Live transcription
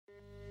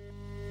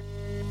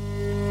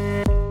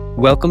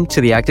Welcome to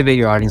the Activate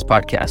Your Audience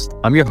podcast.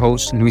 I'm your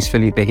host, Luis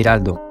Felipe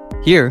Giraldo.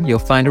 Here, you'll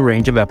find a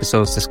range of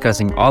episodes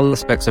discussing all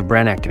aspects of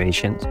brand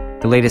activation,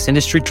 the latest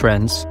industry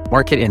trends,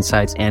 market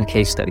insights, and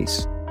case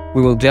studies.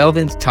 We will delve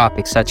into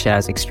topics such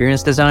as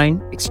experience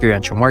design,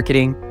 experiential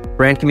marketing,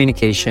 brand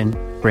communication,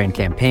 brand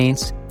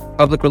campaigns,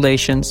 public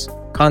relations,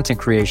 content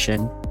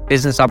creation,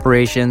 business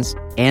operations,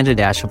 and a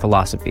dash of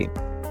philosophy,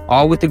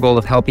 all with the goal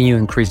of helping you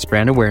increase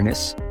brand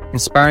awareness,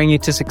 inspiring you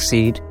to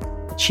succeed,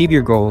 achieve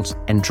your goals,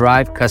 and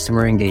drive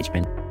customer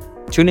engagement.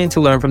 Tune in to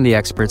learn from the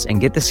experts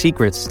and get the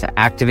secrets to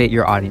activate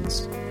your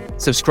audience.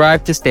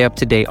 Subscribe to stay up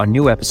to date on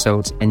new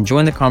episodes and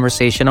join the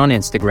conversation on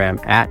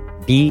Instagram at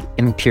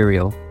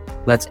 @BeImperial.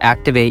 Let's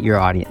activate your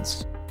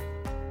audience.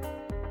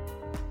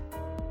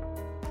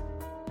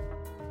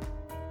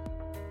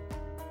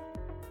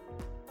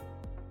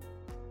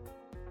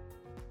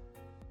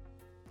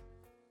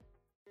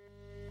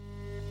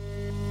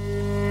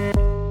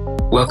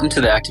 Welcome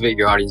to the Activate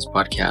Your Audience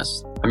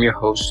podcast. I'm your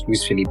host,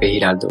 Luis Felipe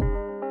Giraldo.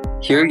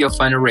 Here you'll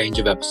find a range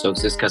of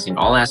episodes discussing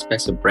all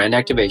aspects of brand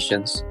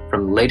activations,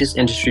 from the latest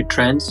industry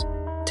trends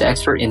to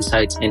expert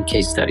insights and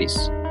case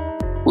studies.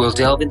 We'll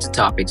delve into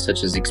topics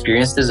such as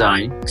experience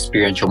design,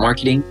 experiential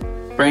marketing,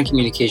 brand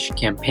communication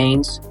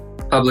campaigns,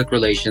 public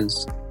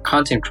relations,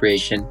 content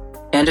creation,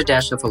 and a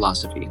dash of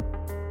philosophy,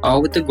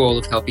 all with the goal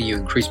of helping you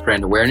increase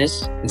brand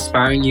awareness,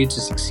 inspiring you to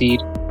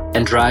succeed,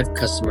 and drive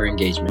customer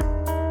engagement.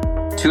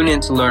 Tune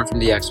in to learn from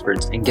the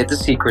experts and get the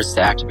secrets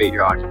to activate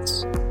your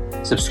audience.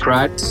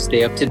 Subscribe to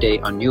stay up to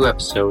date on new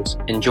episodes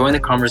and join the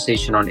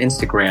conversation on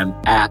Instagram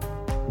at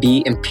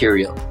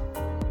 @BeImperial.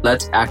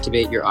 Let's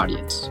activate your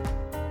audience.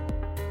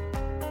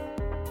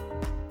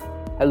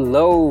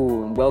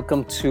 Hello, and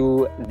welcome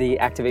to the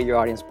Activate Your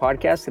Audience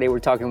podcast. Today we're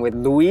talking with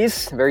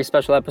Luis, very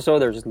special episode.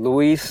 There's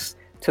Luis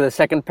to the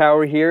second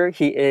power here.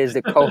 He is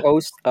the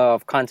co-host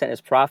of Content is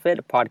Profit,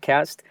 a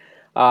podcast,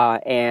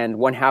 and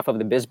one half of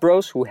the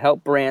Bizbros, who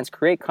help brands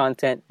create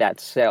content that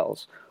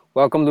sells.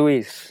 Welcome,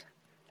 Luis.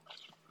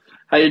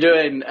 How you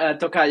doing,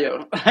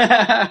 Tocayo?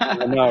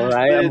 I know,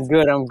 right? I'm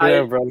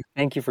good, bro.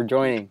 Thank you for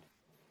joining.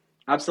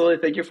 Absolutely.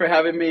 Thank you for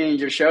having me in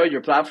your show, your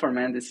platform,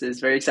 man. This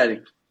is very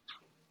exciting.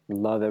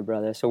 Love it,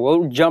 brother. So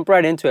we'll jump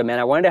right into it, man.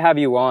 I wanted to have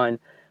you on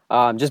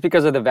just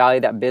because of the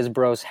value that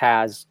Bizbros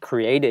has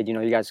created. You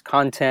know, you guys'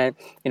 content,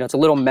 it's a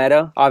little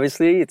meta,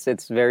 obviously.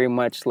 It's very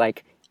much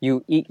like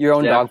you eat your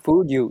own dog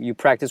food, you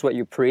practice what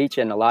you preach,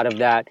 and a lot of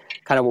that,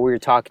 kind of what we were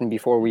talking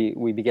before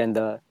we began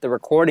the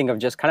recording of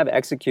just kind of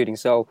executing.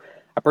 So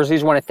I personally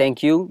just want to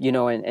thank you,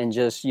 and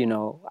just,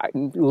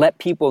 let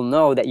people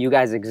know that you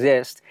guys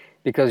exist,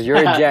 because you're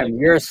a gem.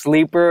 You're a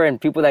sleeper, and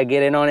people that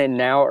get in on it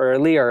now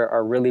early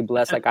are really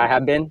blessed, like I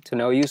have been, to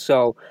know you.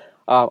 So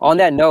on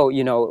that note,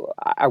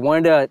 I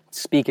wanted to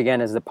speak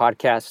again, as the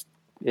podcast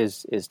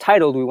is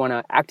titled. We want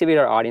to activate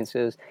our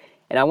audiences,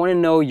 and I want to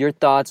know your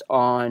thoughts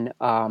on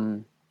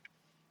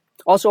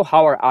also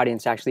how our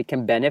audience actually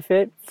can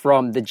benefit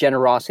from the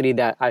generosity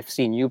that I've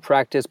seen you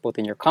practice, both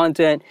in your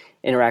content,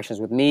 interactions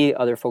with me,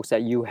 other folks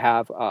that you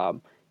have,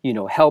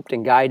 helped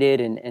and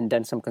guided and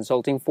done some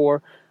consulting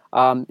for.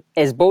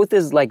 As both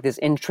as like this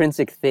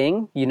intrinsic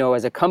thing,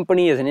 as a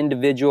company, as an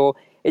individual,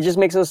 it just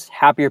makes us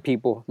happier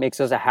people, makes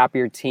us a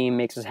happier team,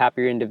 makes us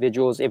happier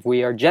individuals if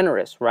we are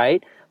generous,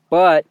 right?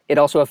 But it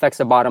also affects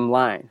the bottom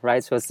line,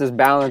 right? So it's this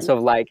balance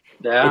of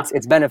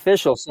it's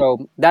beneficial.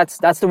 So that's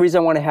the reason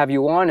I want to have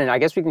you on. And I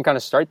guess we can kind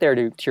of start there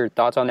to your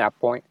thoughts on that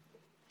point.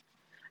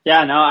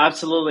 Yeah, no,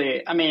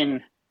 absolutely. I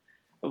mean,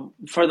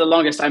 for the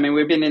longest time,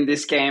 we've been in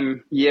this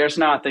game years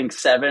now, I think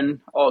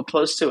 7 or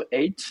close to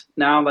 8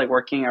 now, like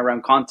working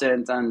around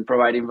content and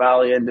providing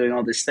value and doing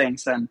all these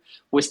things. And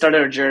we started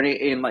our journey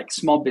in like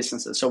small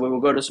businesses. So we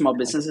will go to small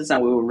businesses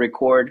and we will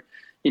record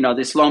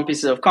these long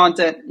pieces of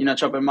content,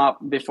 chop them up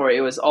before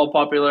it was all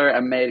popular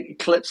and made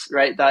clips,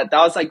 right? That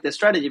was like the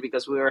strategy,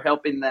 because we were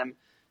helping them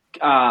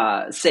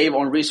save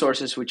on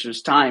resources, which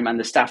was time and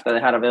the staff that they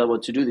had available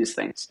to do these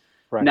things.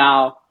 Right.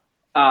 Now,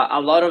 a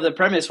lot of the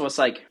premise was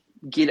like,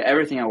 give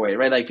everything away,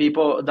 right? Like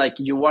people, like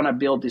you want to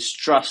build this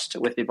trust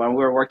with people. And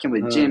we were working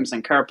with gyms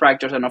and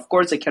chiropractors, and of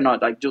course they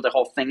cannot like do the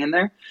whole thing in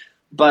there.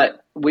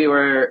 But we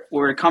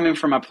were coming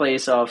from a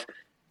place of,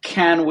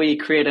 can we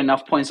create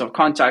enough points of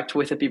contact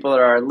with the people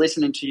that are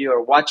listening to you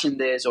or watching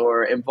this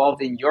or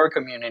involved in your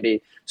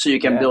community, so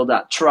you can build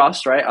that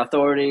trust, right?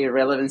 Authority,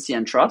 relevancy,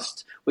 and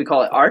trust. We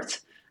call it A.R.T.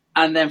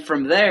 And then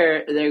from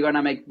there, they're going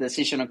to make the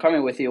decision of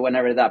coming with you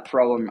whenever that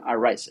problem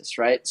arises,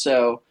 right?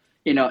 So,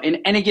 in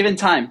any given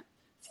time,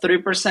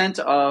 3%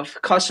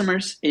 of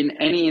customers in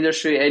any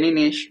industry, any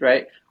niche,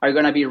 right, are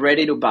going to be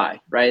ready to buy,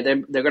 right?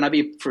 They're going to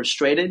be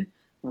frustrated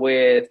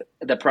with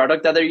the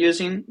product that they're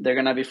using. They're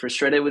going to be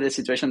frustrated with the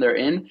situation they're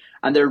in,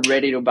 and they're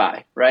ready to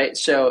buy, right?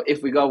 So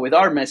if we go with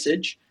our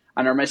message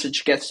and our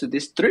message gets to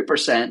this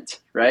 3%,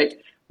 right,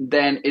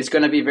 then it's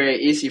going to be very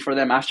easy for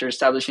them, after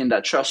establishing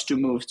that trust, to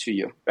move to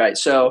you, right?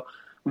 So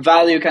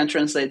value can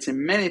translate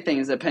in many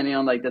things depending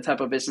on like the type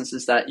of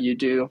businesses that you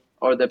do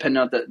or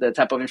depending on the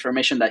type of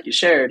information that you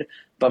shared.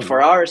 But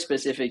for our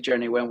specific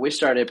journey, when we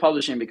started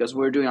publishing, because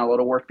we were doing a lot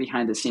of work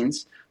behind the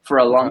scenes for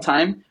a long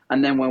time,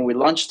 and then when we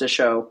launched the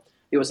show,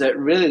 it was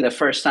really the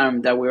first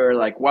time that we were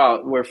like,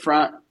 wow, we're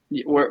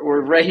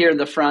right here in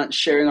the front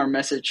sharing our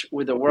message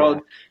with the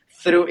world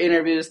through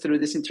interviews, through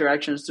these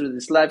interactions, through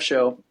this live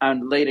show,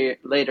 and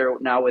later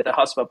now with the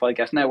Hotspot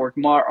Podcast Network,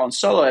 more on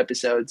solo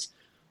episodes.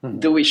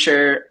 Do we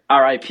share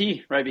our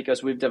IP, right?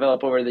 Because we've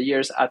developed over the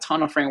years a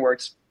ton of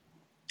frameworks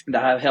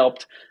that have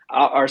helped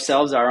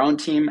ourselves, our own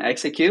team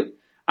execute,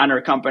 and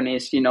our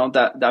companies, you know,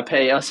 that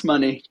pay us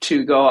money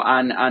to go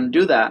and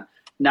do that.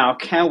 Now,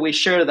 can we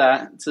share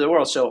that to the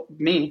world? So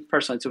me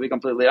personally, to be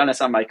completely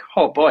honest, I'm like,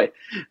 oh boy,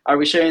 are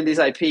we sharing this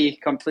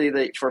IP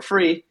completely for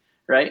free,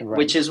 right?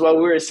 Which is what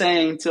we were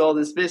saying to all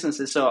these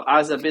businesses. So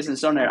as a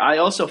business owner, I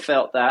also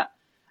felt that.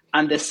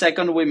 And the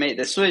second we made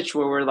the switch,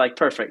 where we're like,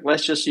 perfect,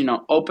 let's just, you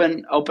know,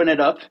 open it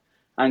up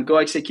and go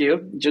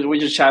execute. We're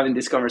just having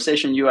this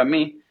conversation, you and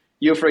me.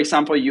 You, for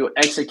example, you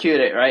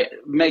execute it, right?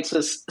 It makes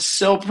us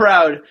so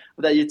proud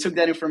that you took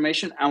that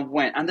information and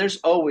went. And there's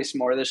always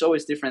more. There's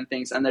always different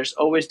things. And there's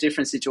always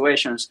different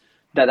situations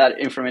that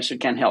information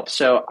can help.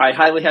 So I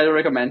highly, highly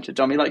recommend,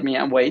 don't be like me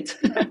and wait.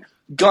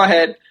 Go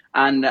ahead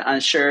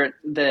and share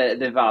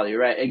the value,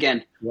 right?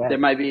 Again, there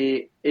might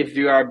be, if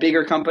you are a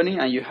bigger company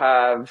and you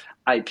have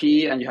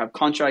IP and you have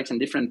contracts and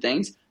different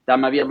things, that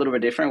might be a little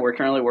bit different. We're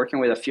currently working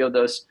with a few of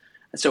those.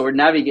 So we're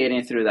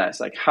navigating through that.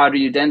 It's like, how do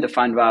you then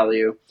define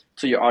value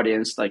to your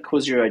audience? Like,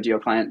 who's your ideal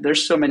client?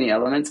 There's so many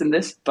elements in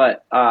this,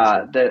 but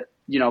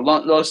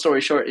long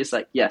story short is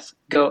like, yes,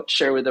 go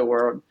share with the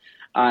world,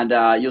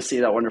 and you'll see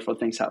that wonderful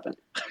things happen.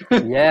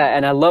 Yeah,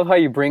 and I love how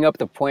you bring up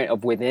the point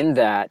of within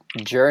that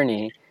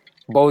journey,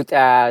 both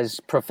as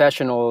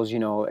professionals, you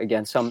know,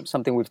 again,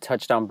 something we've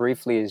touched on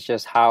briefly is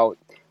just how,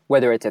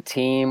 whether it's a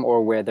team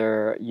or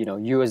whether, you know,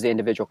 you as the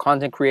individual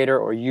content creator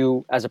or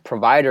you as a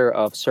provider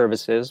of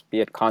services, be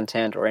it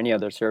content or any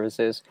other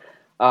services,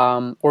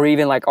 or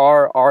even like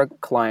our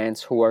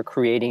clients who are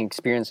creating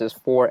experiences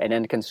for an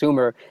end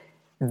consumer,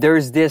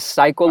 there's this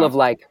cycle of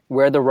like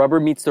where the rubber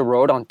meets the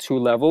road on two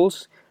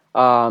levels.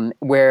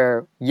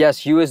 Where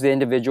yes, you as the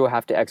individual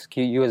have to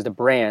execute, you as the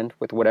brand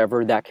with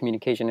whatever that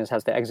communication is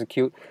has to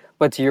execute.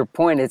 But to your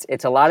point,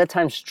 it's a lot of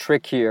times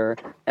trickier.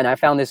 And I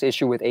found this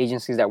issue with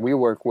agencies that we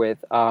work with,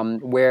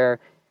 where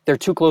they're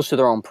too close to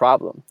their own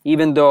problem.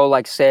 Even though,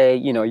 like, say,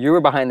 you know, you're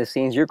behind the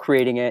scenes, you're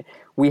creating it.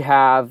 We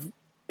have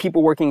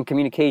people working in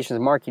communications,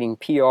 marketing,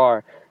 PR.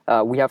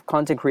 We have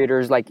content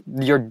creators like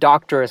your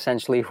doctor,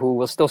 essentially, who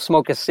will still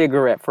smoke a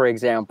cigarette, for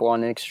example,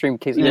 on an extreme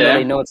case, even though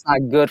they know it's not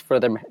good for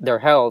their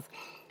health.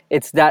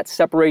 It's that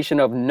separation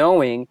of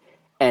knowing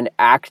and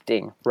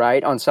acting,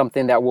 right, on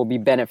something that will be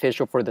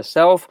beneficial for the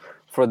self,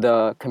 for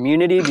the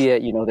community, be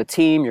it, you know, the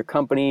team, your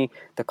company,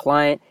 the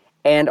client,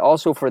 and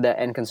also for the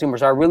end consumer.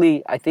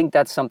 So I think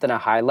that's something to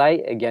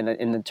highlight, again,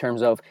 in the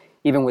terms of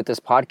even with this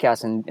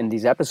podcast and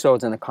these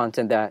episodes and the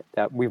content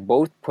that we've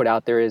both put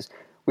out there is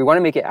we want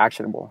to make it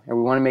actionable, and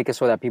we want to make it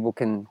so that people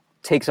can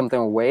take something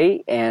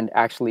away and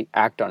actually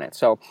act on it.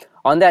 So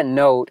on that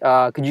note,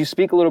 could you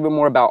speak a little bit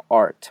more about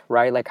art,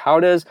 right? Like, how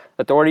does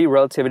authority,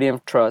 relativity,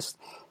 and trust,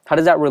 how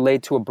does that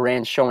relate to a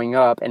brand showing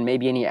up, and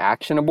maybe any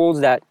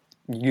actionables that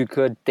you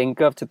could think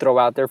of to throw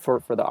out there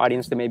for the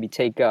audience to maybe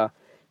take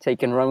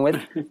and run with?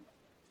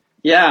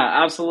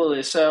 Yeah,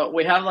 absolutely. So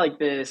we have like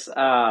this,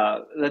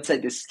 let's say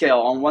this scale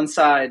on one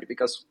side,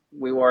 because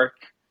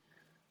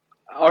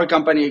our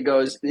company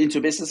goes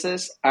into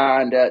businesses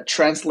and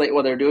translate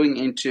what they're doing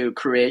into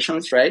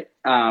creations, right?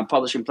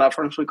 Publishing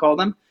platforms, we call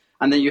them.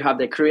 And then you have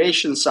the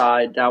creation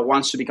side that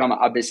wants to become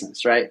a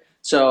business, right?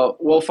 So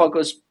we'll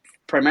focus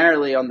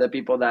primarily on the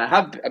people that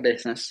have a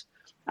business,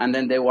 and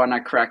then they want to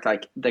crack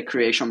like the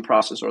creation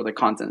process or the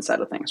content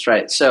side of things,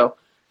 right? So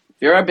if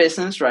you're a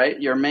business, right,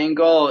 your main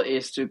goal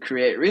is to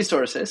create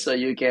resources so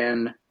you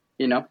can,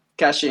 you know,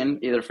 cash in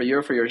either for you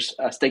or for your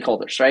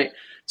stakeholders, right?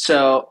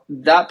 So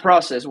that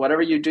process,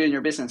 whatever you do in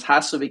your business,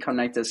 has to be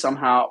connected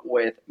somehow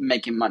with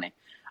making money.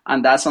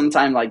 And that's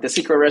sometimes like the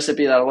secret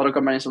recipe that a lot of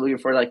companies are looking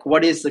for. Like,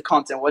 what is the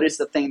content? What is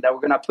the thing that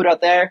we're gonna put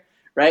out there,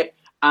 right?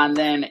 And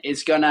then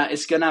it's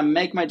gonna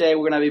make my day.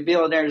 We're gonna be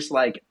billionaires,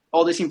 like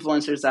all these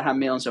influencers that have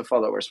millions of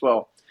followers.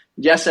 Well,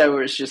 yesterday we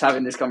were just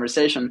having this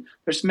conversation.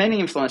 There's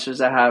many influencers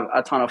that have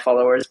a ton of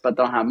followers but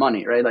don't have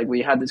money, right? Like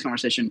we had this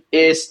conversation.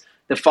 Is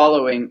the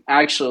following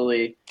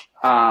actually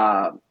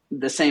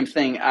the same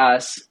thing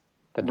as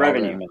the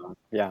revenue?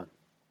 Yeah.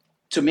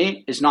 To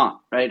me, it's not,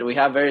 right? We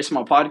have very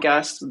small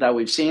podcasts that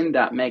we've seen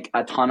that make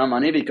a ton of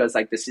money because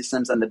like the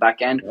systems and the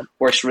back end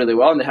works really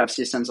well, and they have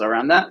systems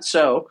around that.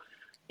 So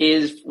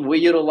if we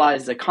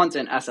utilize the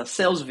content as a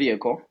sales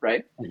vehicle,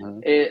 right?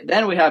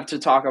 Then we have to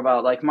talk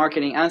about like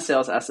marketing and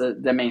sales as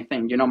the main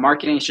thing. You know,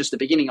 marketing is just the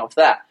beginning of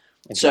that.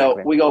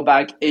 Exactly. So we go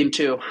back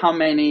into how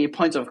many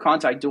points of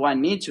contact do I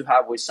need to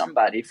have with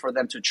somebody for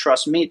them to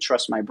trust me,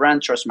 trust my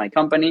brand, trust my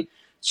company,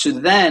 to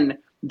then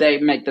they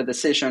make the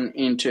decision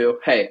into,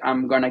 hey,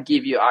 I'm going to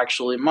give you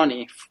actually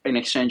money in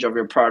exchange of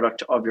your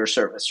product, of your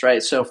service,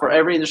 right? So for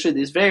every industry,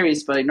 this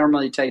varies, but it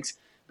normally takes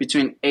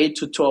between 8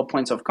 to 12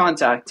 points of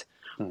contact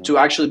to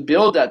actually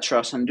build that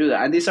trust and do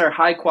that. And these are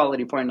high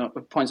quality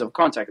points of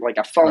contact, like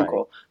a phone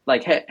call,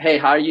 like, hey,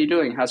 how are you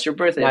doing? How's your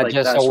birthday? Not Like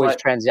just that's always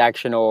what.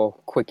 transactional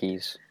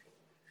quickies.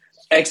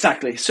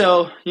 Exactly.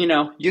 So,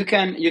 you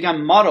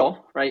can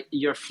model, right,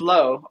 your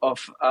flow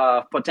of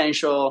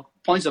potential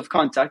points of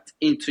contact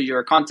into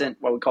your content,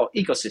 what we call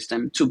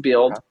ecosystem, to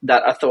build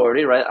that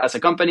authority, right, as a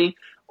company,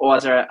 or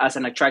as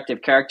an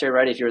attractive character,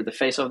 right, if you're the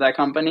face of that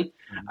company.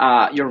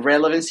 Your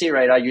relevancy,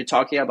 right, are you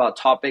talking about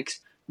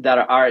topics that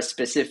are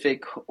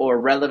specific or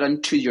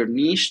relevant to your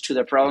niche, to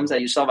the problems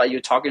that you solve? Are you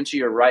talking to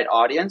your right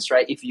audience,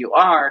 right? If you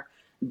are,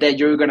 that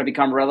you're going to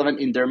become relevant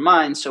in their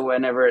minds. So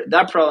whenever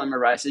that problem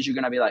arises, you're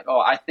going to be like, oh,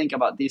 I think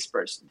about this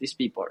person, these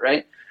people,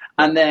 right?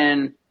 And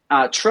then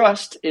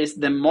trust is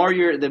the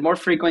more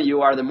frequent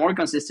you are, the more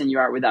consistent you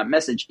are with that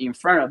message in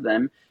front of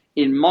them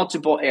in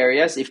multiple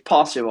areas, if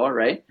possible,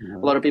 right? A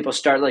lot of people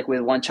start like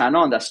with one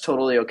channel, and that's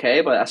totally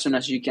okay. But as soon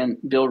as you can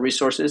build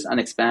resources and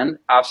expand,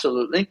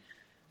 absolutely.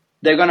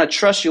 They're going to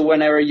trust you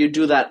whenever you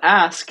do that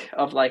ask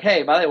of like,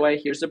 hey, by the way,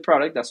 here's the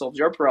product that solves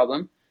your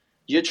problem.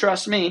 You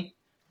trust me,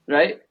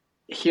 right?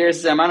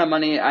 Here's the amount of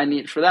money I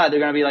need for that.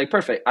 They're going to be like,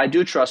 perfect. I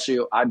do trust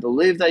you. I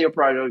believe that your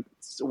product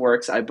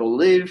works. I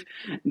believe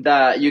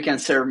that you can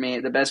serve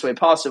me the best way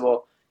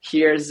possible.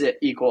 Here's the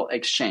equal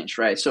exchange,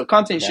 right? So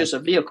content is just a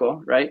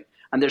vehicle, right?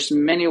 And there's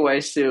many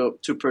ways to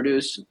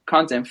produce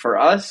content. For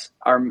us,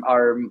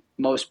 our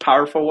most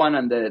powerful one,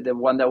 and the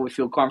one that we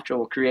feel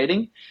comfortable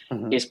creating,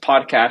 is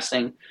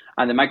podcasting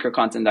and the micro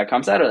content that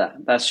comes out of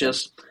that. That's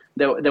just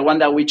the one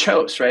that we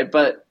chose, right?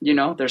 But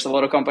there's a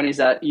lot of companies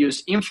that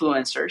use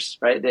influencers,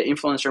 right? The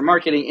influencer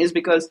marketing is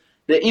because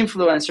the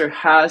influencer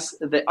has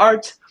the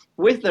art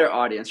with their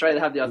audience, right? They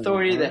have the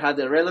authority, they have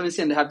the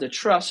relevancy, and they have the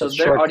trust. So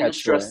their audience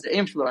trusts the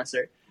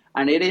influencer,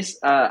 and it is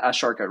a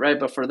shortcut, right?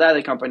 But for that,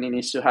 the company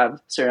needs to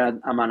have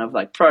certain amount of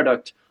like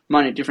product,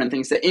 money, different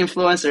things. The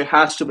influencer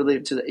has to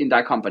believe in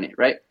that company,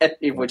 right?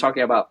 If we're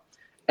talking about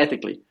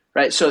ethically,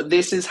 right? So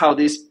this is how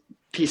these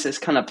pieces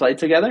kind of play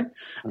together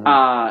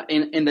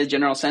in the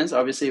general sense.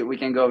 Obviously, we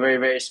can go very,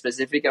 very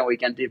specific, and we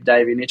can deep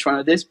dive in each one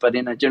of these. But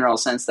in a general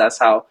sense, that's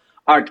how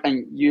art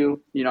and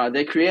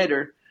the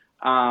creator,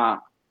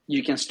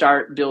 you can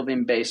start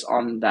building based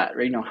on that.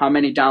 Right? How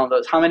many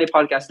downloads, how many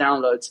podcast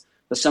downloads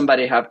does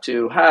somebody have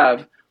to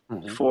have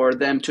for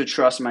them to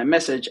trust my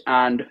message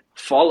and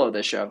follow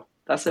the show?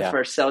 That's the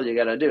first sell you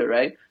got to do,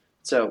 right?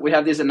 So we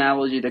have this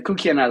analogy, the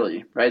cookie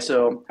analogy, right?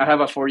 So I have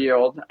a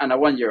 4-year-old and a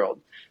 1-year-old.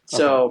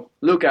 So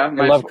Luca,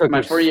 my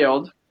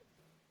 4-year-old,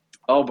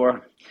 oh boy,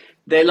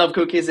 they love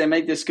cookies. They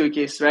make these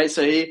cookies, right?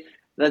 So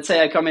let's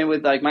say I come in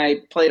with like my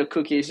plate of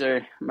cookies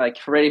are like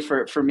ready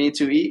for me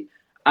to eat.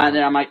 And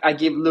then I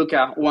give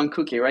Luca one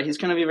cookie, right? He's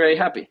going to be very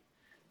happy.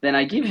 Then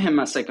I give him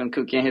a second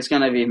cookie, and he's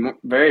going to be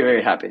very,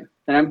 very happy.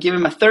 Then I'm giving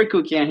him a third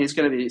cookie, and he's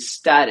going to be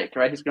ecstatic,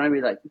 right? He's going to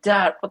be like,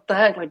 Dad, what the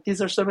heck? Like,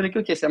 these are so many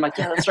cookies. I'm like,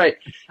 yeah, that's right.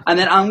 And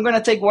then I'm going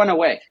to take one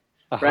away,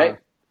 right?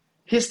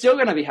 He's still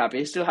going to be happy.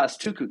 He still has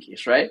 2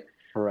 cookies, right?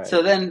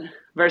 So then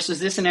versus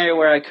this scenario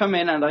where I come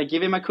in and I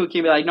give him a cookie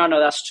and be like, no,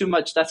 that's too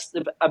much. That's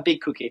a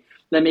big cookie.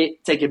 Let me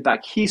take it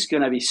back. He's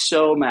going to be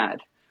so mad,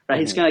 right?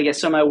 He's going to get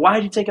so mad. Why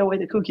did you take away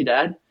the cookie,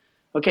 Dad?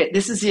 Okay,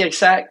 this is the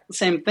exact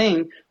same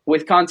thing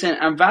with content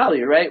and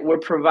value, right? We're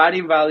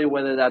providing value,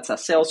 whether that's a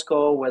sales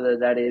call, whether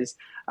that is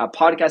a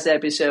podcast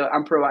episode.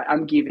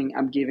 I'm giving.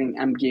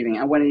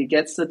 And when it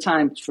gets the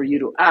time for you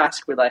to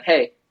ask, we're like,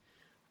 hey,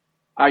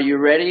 are you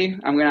ready?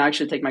 I'm going to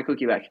actually take my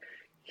cookie back.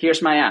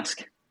 Here's my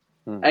ask.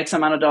 X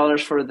amount of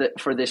dollars for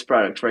this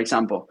product, for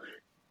example.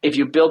 If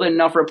you build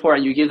enough rapport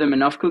and you give them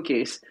enough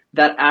cookies,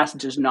 that ask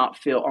does not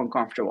feel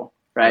uncomfortable,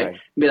 right?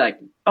 Be like,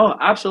 oh,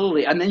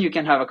 absolutely. And then you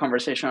can have a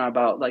conversation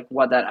about like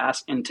what that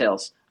ask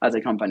entails as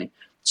a company.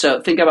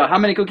 So think about how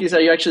many cookies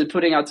are you actually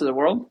putting out to the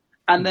world?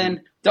 And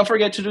then don't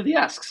forget to do the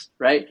asks,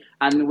 right?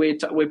 And we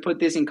put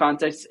this in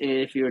context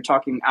if you're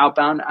talking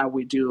outbound and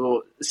we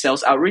do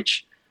sales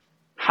outreach.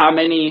 How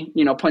many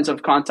points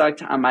of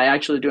contact am I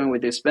actually doing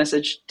with this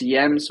message,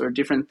 DMs or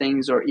different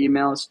things or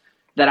emails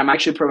that I'm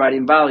actually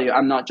providing value?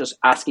 I'm not just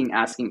asking.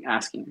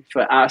 If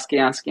I asking,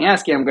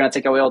 I'm going to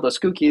take away all those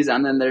cookies,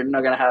 and then they're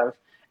not going to have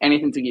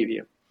anything to give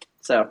you.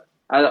 So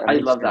I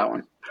love that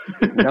one.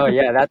 No,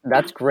 yeah,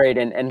 that's great.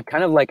 And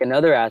kind of like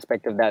another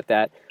aspect of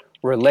that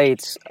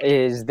relates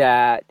is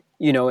that,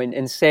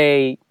 in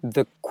say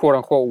the quote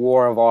unquote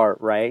war of art,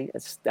 right?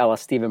 It's a la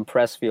Stephen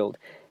Pressfield.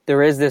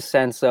 There is this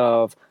sense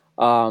of,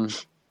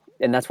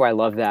 and that's why I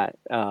love that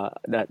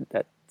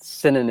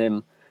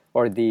synonym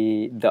or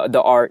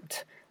the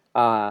art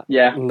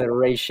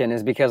alliteration,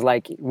 is because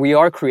like we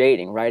are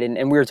creating, right?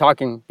 And we were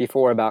talking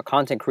before about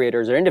content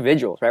creators or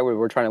individuals, right?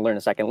 We're trying to learn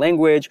a second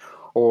language,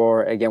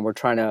 or again, we're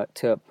trying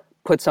to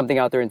put something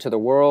out there into the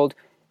world.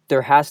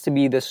 There has to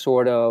be this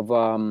sort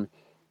of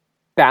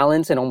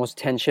balance and almost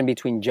tension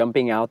between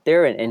jumping out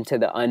there and into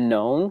the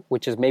unknown,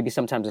 which is maybe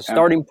sometimes a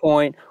starting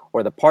point,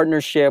 or the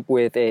partnership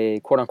with a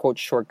quote unquote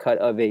shortcut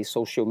of a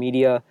social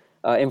media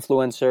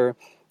influencer.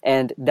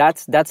 And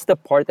that's the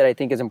part that I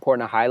think is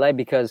important to highlight,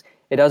 because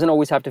it doesn't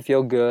always have to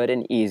feel good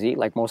and easy,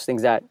 like most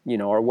things that,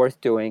 are worth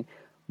doing.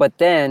 But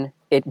then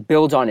it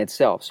builds on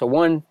itself. So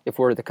one, if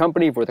we're the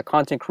company, if we're the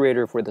content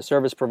creator, if we're the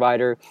service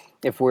provider,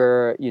 if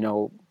we're,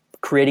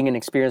 creating an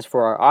experience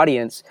for our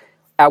audience,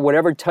 at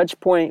whatever touch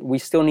point, we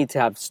still need to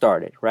have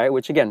started, right?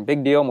 Which again,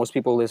 big deal. Most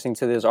people listening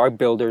to this are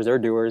builders, they're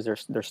doers,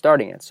 they're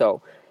starting it.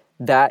 So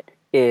that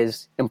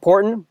is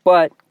important.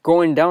 But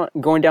going down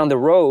the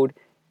road,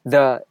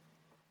 the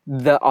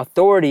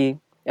authority,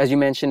 as you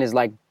mentioned, is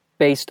like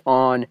based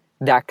on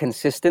that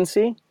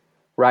consistency,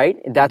 right?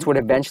 That's what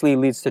eventually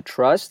leads to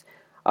trust.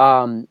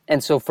 And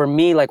so for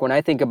me, like when I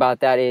think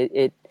about that,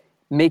 it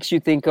makes you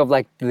think of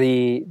like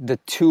the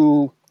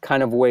two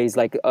kind of ways,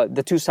 like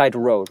the two-side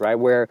road, right?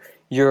 Where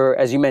you're,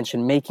 as you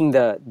mentioned, making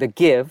the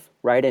give,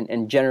 right?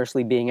 And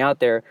generously being out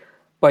there,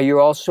 but you're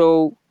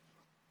also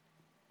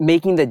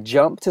making the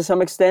jump to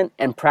some extent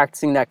and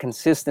practicing that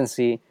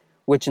consistency,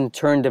 which in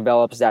turn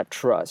develops that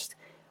trust.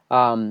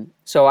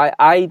 So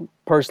I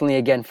personally,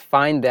 again,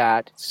 find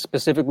that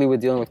specifically with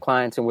dealing with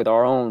clients and with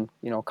our own,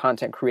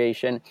 content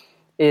creation,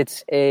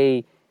 it's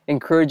a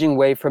encouraging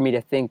way for me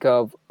to think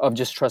of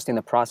just trusting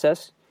the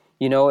process,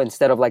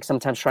 instead of like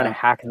sometimes trying to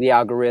hack the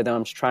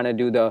algorithms, trying to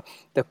do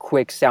the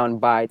quick sound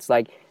bites.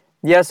 Like,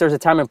 yes, there's a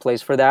time and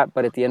place for that,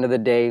 but at the end of the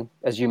day,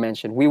 as you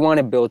mentioned, we want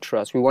to build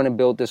trust. We want to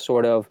build this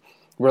sort of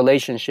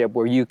relationship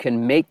where you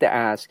can make the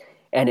ask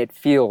and it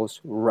feels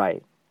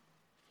right.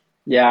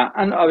 Yeah,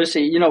 and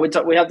obviously,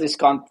 we have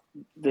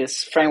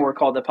this framework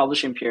called the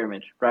publishing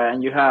pyramid, right?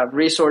 And you have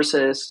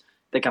resources,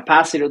 the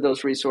capacity of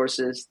those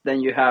resources. Then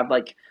you have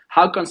like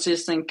how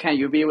consistent can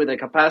you be with the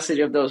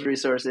capacity of those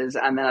resources,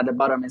 and then at the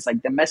bottom is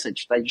like the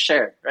message that you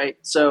share, right?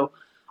 So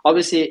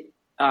obviously,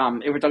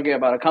 if we're talking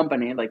about a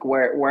company, like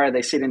where are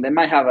they sitting? They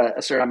might have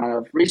a certain amount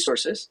of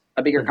resources,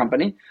 a bigger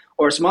company,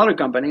 or a smaller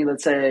company.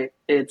 Let's say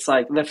it's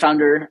like the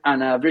founder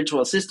and a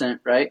virtual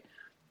assistant, right?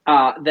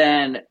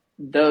 Then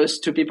those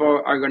two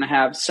people are going to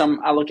have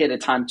some allocated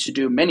time to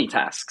do many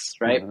tasks,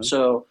 right? Mm-hmm.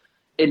 So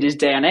in this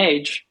day and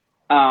age,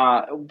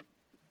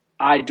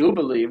 I do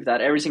believe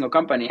that every single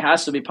company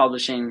has to be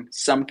publishing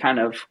some kind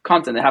of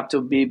content. They have to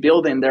be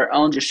building their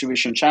own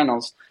distribution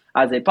channels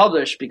as they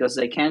publish, because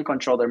they can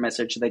control their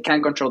message, they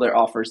can control their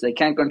offers, they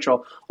can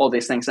control all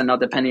these things and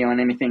not depending on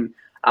anything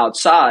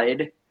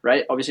outside,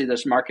 right? Obviously,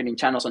 there's marketing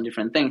channels on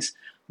different things.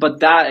 But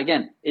that,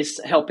 again,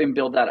 is helping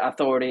build that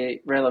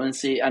authority,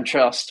 relevancy, and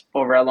trust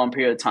over a long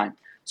period of time.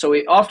 So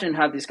we often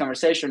have this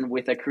conversation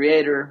with the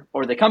creator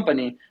or the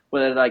company,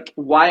 where they're like,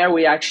 why are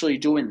we actually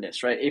doing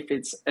this, right? If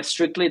it's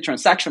strictly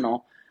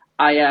transactional,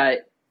 I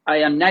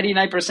am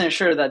 99%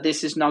 sure that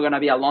this is not going to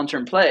be a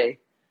long-term play,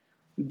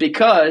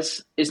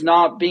 because it's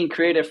not being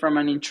created from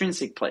an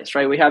intrinsic place,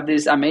 right? We have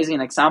this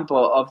amazing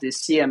example of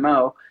this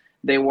CMO.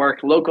 They work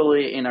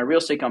locally in a real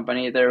estate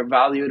company. They're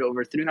valued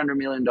over $300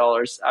 million,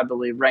 I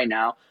believe, right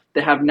now.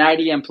 They have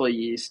 90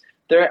 employees.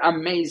 They're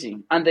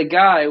amazing. And the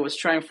guy was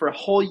trying for a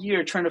whole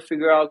year trying to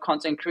figure out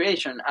content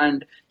creation.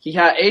 And he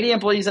had 80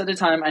 employees at the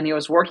time, and he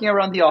was working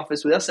around the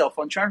office with a cell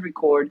phone trying to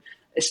record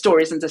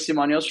stories and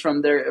testimonials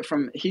from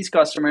his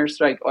customers,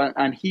 right,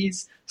 and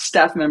his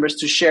staff members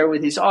to share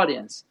with his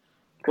audience.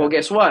 Well,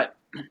 guess what?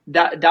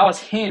 That was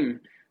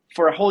him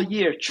for a whole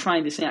year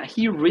trying this thing.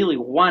 He really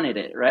wanted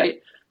it, right?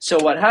 So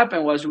what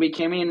happened was we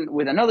came in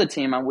with another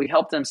team and we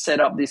helped them set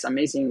up this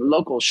amazing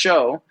local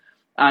show.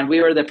 And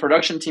we were the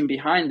production team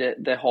behind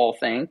it, the whole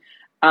thing.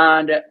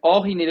 And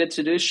all he needed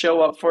to do is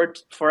show up for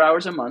 4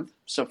 hours a month.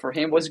 So for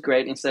him, it was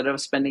great instead of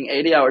spending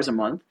 80 hours a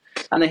month.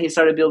 And then he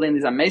started building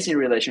these amazing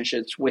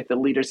relationships with the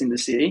leaders in the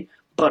city,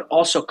 but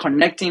also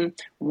connecting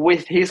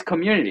with his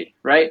community,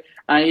 right?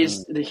 And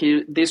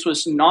this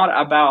was not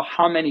about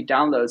how many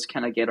downloads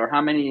can I get or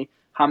how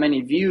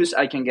many views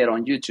I can get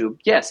on YouTube.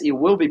 Yes, it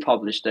will be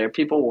published there.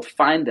 People will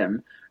find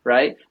them,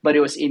 right? But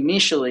it was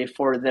initially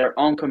for their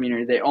own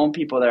community, their own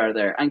people that are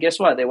there. And guess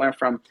what? They went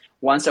from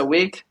once a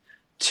week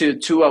to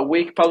 2 a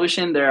week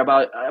publishing. They're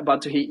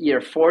about to hit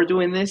year 4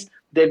 doing this.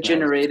 They've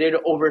generated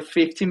over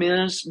 $50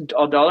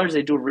 million.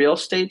 They do real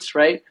estates,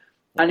 right?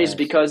 And it's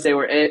because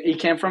it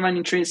came from an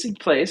intrinsic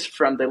place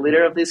from the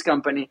leader of this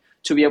company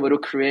to be able to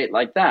create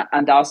like that.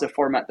 And that was the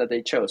format that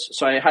they chose.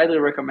 So I highly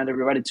recommend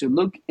everybody to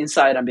look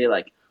inside and be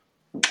like,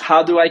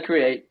 how do I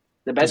create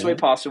the best way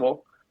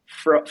possible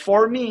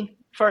for me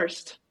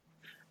first?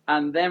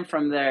 And then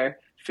from there,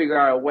 figure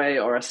out a way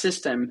or a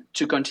system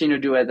to continue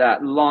doing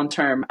that long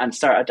term and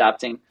start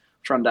adapting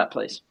from that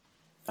place.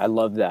 I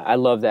love that.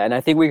 And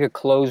I think we could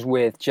close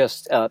with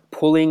just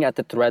pulling at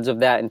the threads of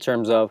that in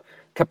terms of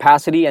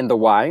capacity and the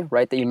why,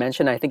 right, that you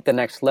mentioned. I think the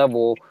next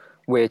level,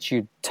 which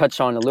you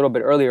touched on a little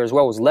bit earlier as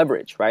well, was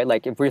leverage, right?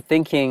 Like if we're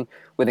thinking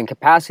within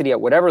capacity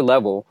at whatever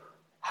level,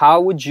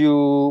 how would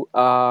you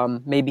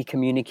maybe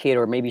communicate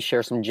or maybe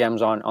share some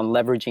gems on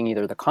leveraging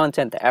either the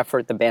content, the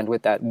effort, the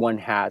bandwidth that one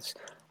has?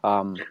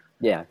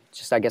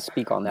 Just I guess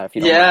speak on that if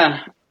you don't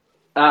mind.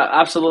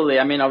 Absolutely.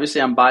 I mean,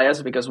 obviously, I'm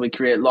biased because we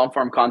create long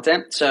form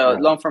content. So,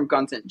 Right. long form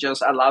content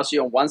just allows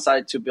you on one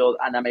side to build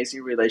an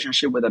amazing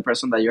relationship with the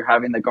person that you're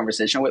having the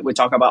conversation with. We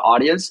talk about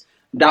audience.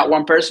 That Right.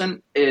 one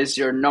person is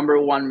your number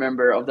one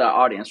member of the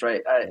audience,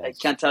 right? I Yes.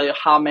 can't tell you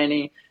how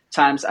many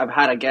times I've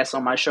had a guest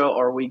on my show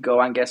or we go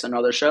and guest on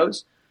other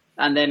shows.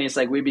 And then it's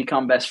like we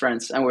become best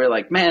friends and we're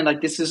like, man,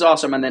 like this is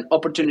awesome. And then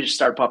opportunities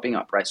start popping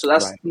up, right? So,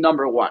 that's Right.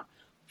 number one.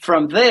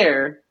 From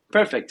there,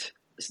 perfect,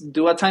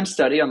 do a time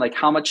study on like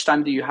how much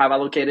time do you have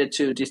allocated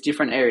to these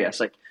different areas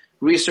like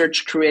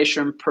research,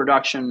 creation,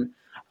 production,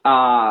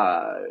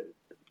 uh,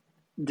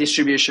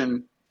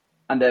 distribution,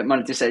 and then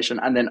monetization,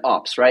 and then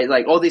ops, right?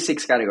 Like all these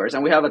six categories.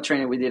 And we have a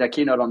training, we did a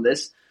keynote on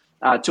this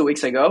 2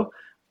 weeks ago.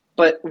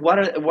 But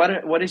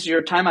what is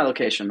your time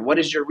allocation? What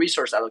is your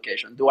resource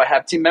allocation? Do I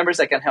have team members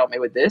that can help me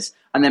with this?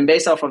 And then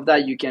based off of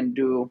that, you can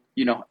do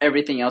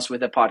everything else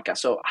with the podcast.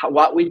 So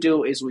what we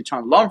do is we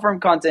turn long form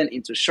content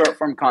into short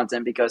form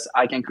content because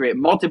I can create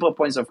multiple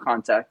points of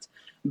contact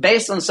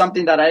based on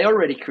something that I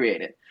already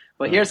created.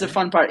 But here's the Mm-hmm.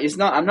 fun part: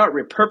 I'm not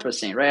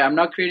repurposing, right? I'm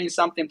not creating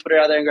something, put it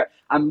out there, and go.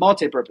 I'm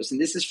multi-purposing.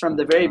 This is from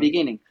the very Okay.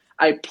 beginning.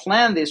 I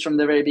planned this from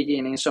the very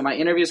beginning, so my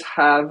interviews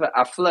have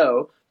a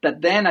flow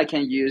that then I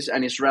can use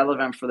and is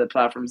relevant for the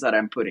platforms that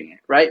I'm putting it,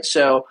 right?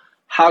 So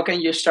how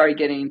can you start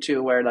getting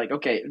to where like,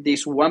 okay,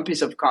 this one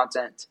piece of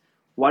content,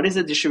 what is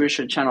the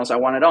distribution channels I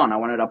want it on? I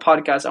wanted a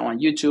podcast, I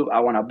want YouTube, I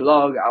want a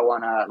blog, I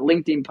want a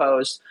LinkedIn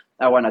post,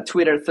 I want a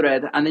Twitter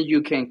thread, and then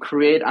you can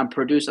create and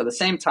produce at the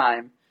same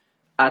time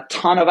a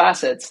ton of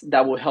assets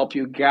that will help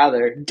you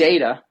gather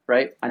data,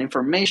 right? And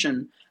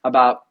information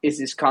about, is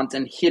this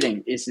content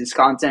hitting? Is this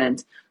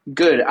content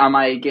good? Am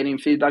I getting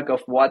feedback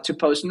of what to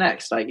post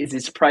next? Like, is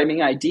this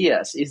priming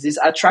ideas? Is this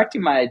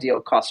attracting my ideal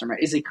customer?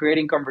 Is it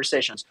creating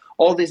conversations?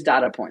 All these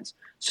data points.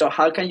 So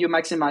how can you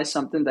maximize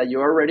something that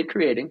you're already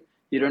creating?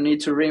 You don't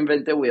need to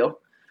reinvent the wheel.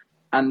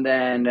 And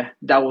then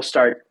that will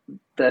start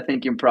the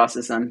thinking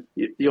process, and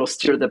you'll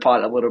steer the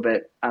pot a little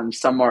bit, and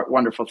some more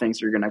wonderful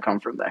things are going to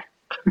come from there.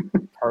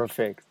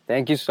 Perfect.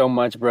 Thank you so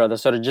much, brother.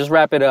 So to just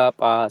wrap it up,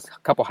 a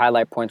couple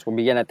highlight points. We'll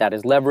begin at that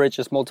is leverage,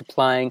 just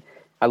multiplying.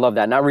 I love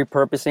that. Not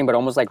repurposing, but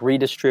almost like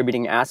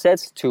redistributing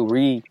assets to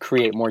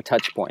recreate more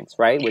touch points,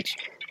 right? Which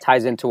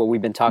ties into what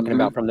we've been talking Mm-hmm.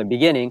 about from the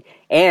beginning.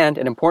 And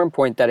an important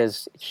point that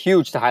is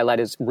huge to highlight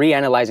is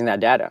reanalyzing that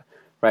data,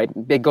 right?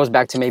 It goes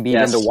back to maybe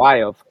even the Yes.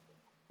 why of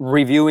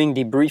reviewing,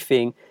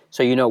 debriefing,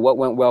 so you know what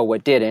went well,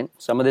 what didn't.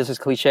 Some of this is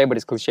cliche, but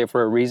it's cliche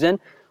for a reason.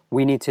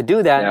 We need to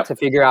do that Yeah. to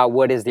figure out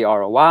what is the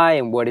ROI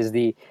and what is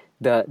the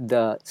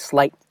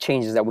slight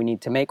changes that we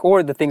need to make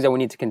or the things that we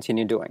need to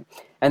continue doing.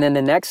 And then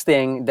the next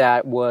thing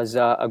that was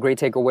a great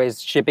takeaway is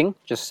shipping,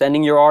 just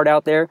sending your art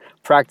out there,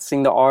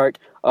 practicing the art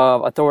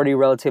of authority,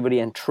 relativity,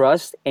 and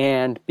trust,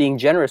 and being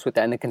generous with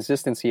that. And the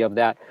consistency of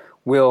that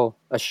will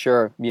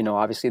assure,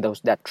 obviously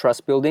that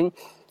trust building.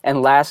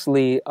 And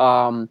lastly,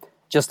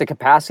 just the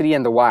capacity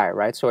and the why,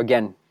 right? So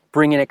again,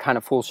 bringing it kind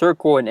of full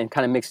circle and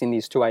kind of mixing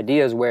these two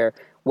ideas where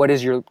what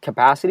is your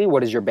capacity,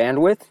 what is your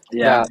bandwidth,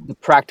 Yeah. the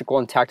practical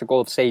and tactical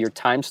of, say, your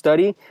time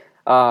study,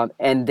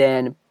 and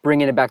then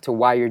bringing it back to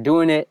why you're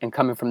doing it and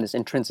coming from this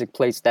intrinsic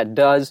place that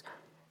does,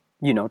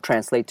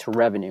 translate to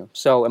revenue.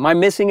 So am I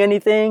missing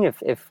anything?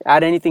 If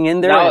add anything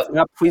in there, and if No.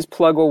 not, please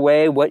plug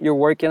away what you're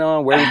working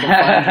on, where we can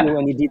find you,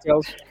 any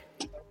details.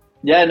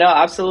 Yeah, no,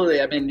 absolutely.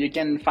 I mean, you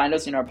can find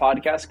us in our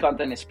podcast.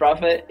 Content is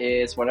Profit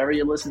is whatever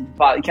you listen to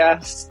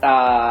podcasts.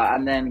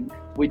 And then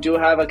we do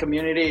have a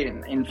community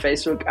in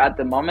Facebook at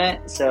the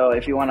moment. So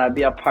if you want to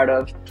be a part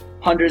of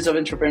hundreds of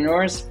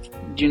entrepreneurs,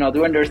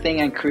 doing their thing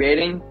and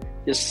creating,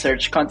 just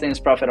search Content is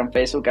Profit on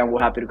Facebook and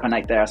we're happy to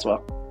connect there as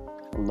well.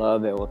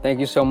 Love it. Well, thank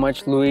you so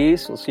much,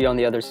 Luis. We'll see you on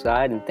the other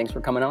side, and thanks for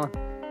coming on.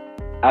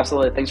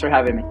 Absolutely. Thanks for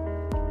having me.